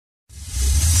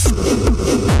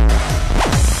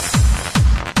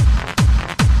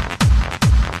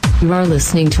You are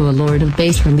listening to a Lord of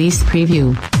Bass release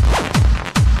preview.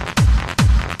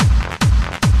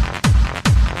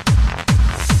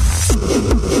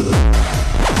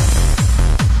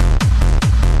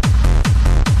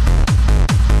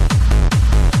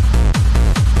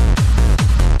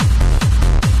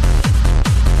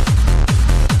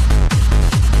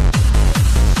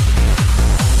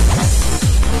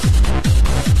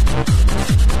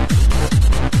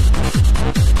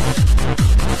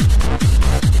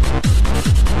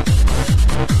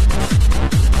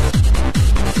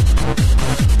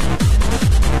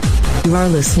 You are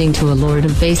listening to a Lord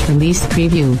of Bass release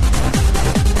preview.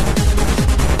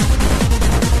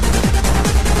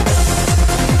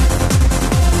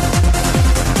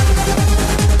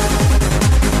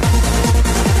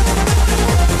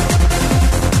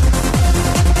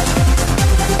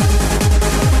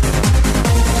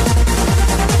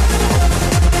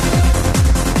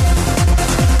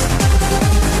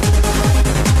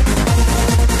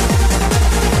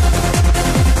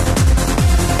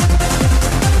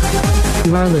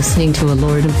 You are listening to a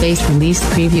Lord of Bass release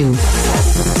preview.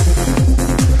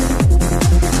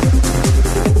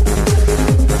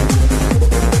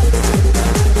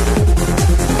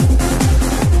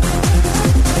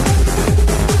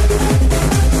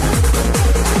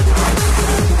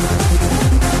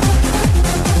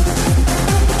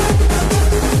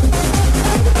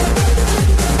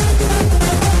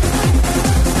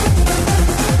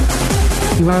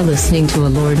 You are listening to a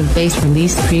Lord of Bass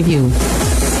release preview.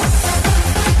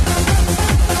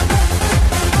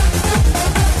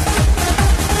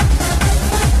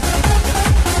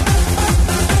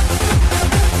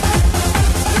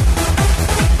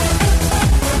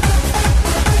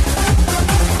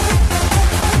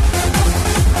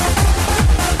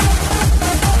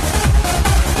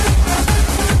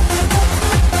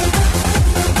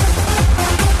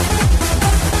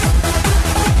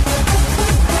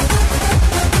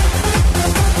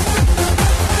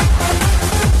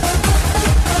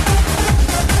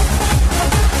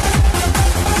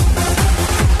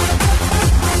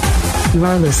 You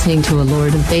are listening to a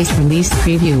Lord of Bass release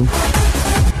preview.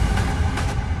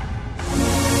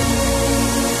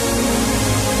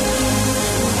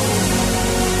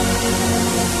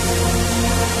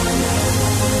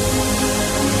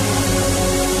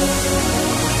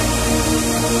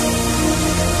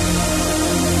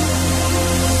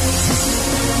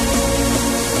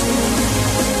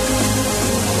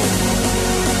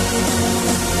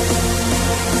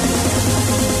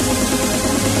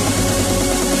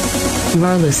 You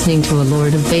are listening to a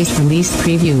Lord of Bass release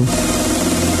preview.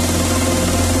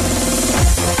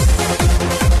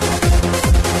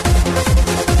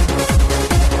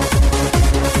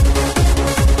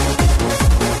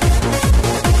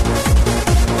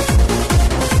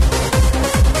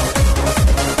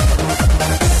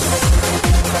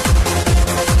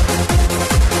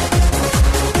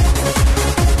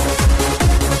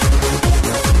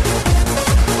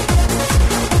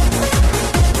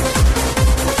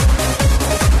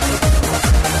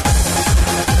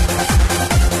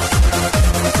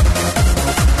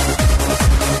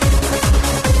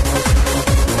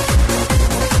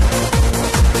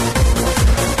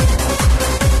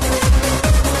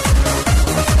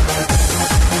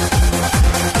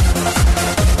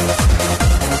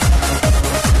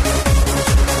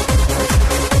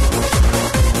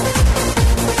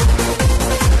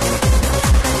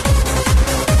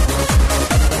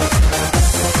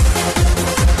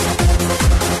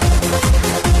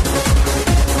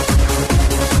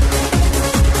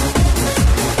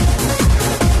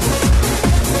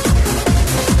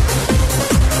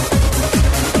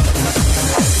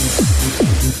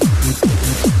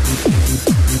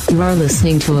 You are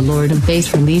listening to a Lord of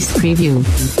Bass release preview.